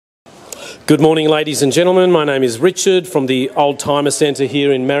Good morning, ladies and gentlemen. My name is Richard from the Oldtimer Centre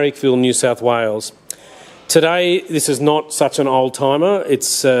here in Marrickville, New South Wales. Today, this is not such an old timer.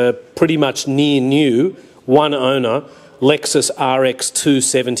 It's pretty much near new, one owner, Lexus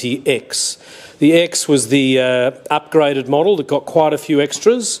RX270X. The X was the upgraded model that got quite a few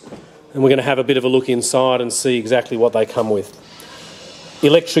extras, and we're going to have a bit of a look inside and see exactly what they come with.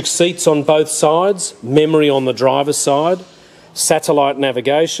 Electric seats on both sides, memory on the driver's side, satellite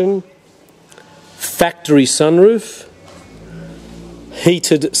navigation, factory sunroof,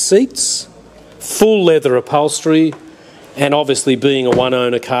 heated seats, full leather upholstery, and obviously being a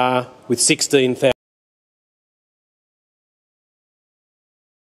one-owner car with 16,000.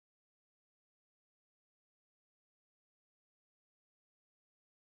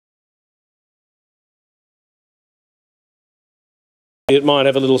 It might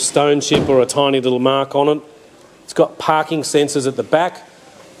have a little stone chip or a tiny little mark on it. It's got parking sensors at the back,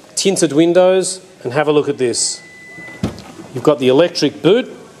 tinted windows, and have a look at this. You've got the electric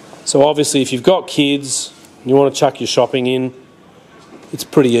boot, so obviously if you've got kids and you want to chuck your shopping in, it's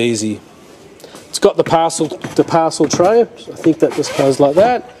pretty easy. It's got the parcel tray, I think that just goes like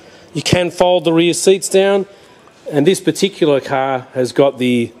that. You can fold the rear seats down, and this particular car has got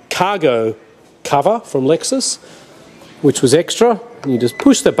the cargo cover from Lexus, which was extra. You just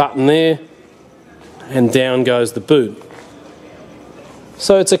push the button there and down goes the boot.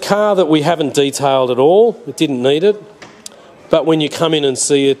 So it's a car that we haven't detailed at all. It didn't need it. But when you come in and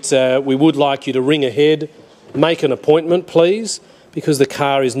see it, we would like you to ring ahead, make an appointment please, because the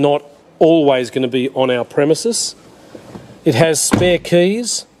car is not always going to be on our premises. It has spare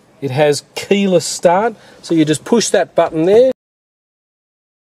keys. It has keyless start. So you just push that button there.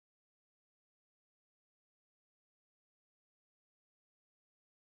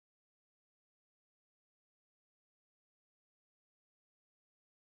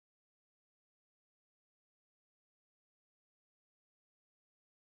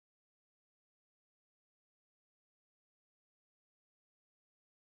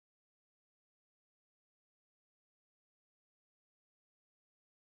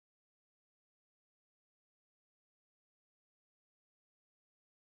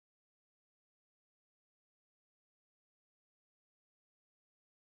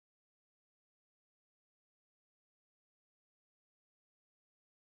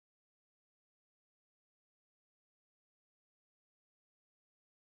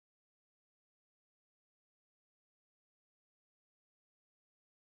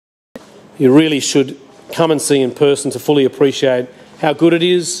 You really should come and see in person to fully appreciate how good it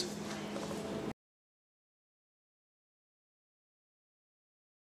is.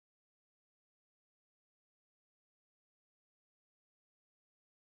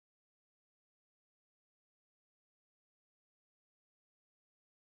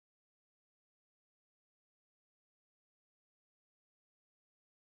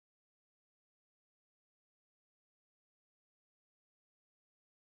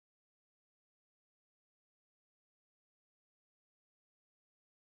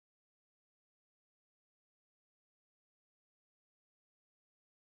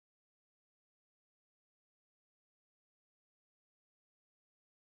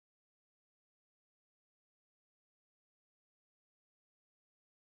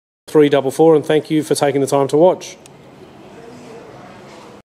 $344, and thank you for taking the time to watch.